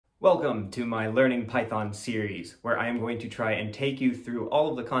Welcome to my Learning Python series, where I am going to try and take you through all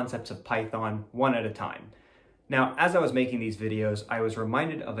of the concepts of Python one at a time. Now, as I was making these videos, I was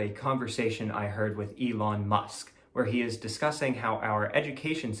reminded of a conversation I heard with Elon Musk, where he is discussing how our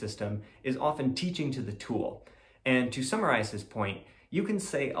education system is often teaching to the tool. And to summarize his point, you can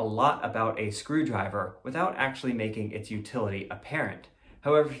say a lot about a screwdriver without actually making its utility apparent.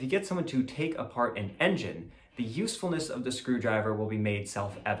 However, if you get someone to take apart an engine, the usefulness of the screwdriver will be made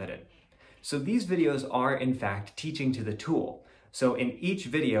self-evident. So these videos are, in fact, teaching to the tool. So in each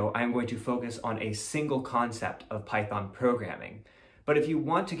video, I'm going to focus on a single concept of Python programming. But if you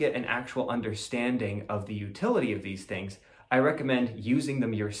want to get an actual understanding of the utility of these things, I recommend using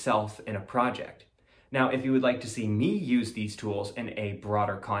them yourself in a project. Now, if you would like to see me use these tools in a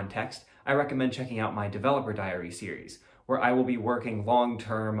broader context, I recommend checking out my Developer Diary series, where I will be working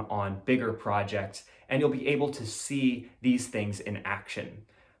long-term on bigger projects, and you'll be able to see these things in action.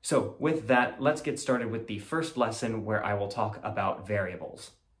 So with that, let's get started with the first lesson where I will talk about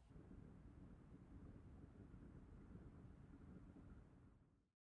variables.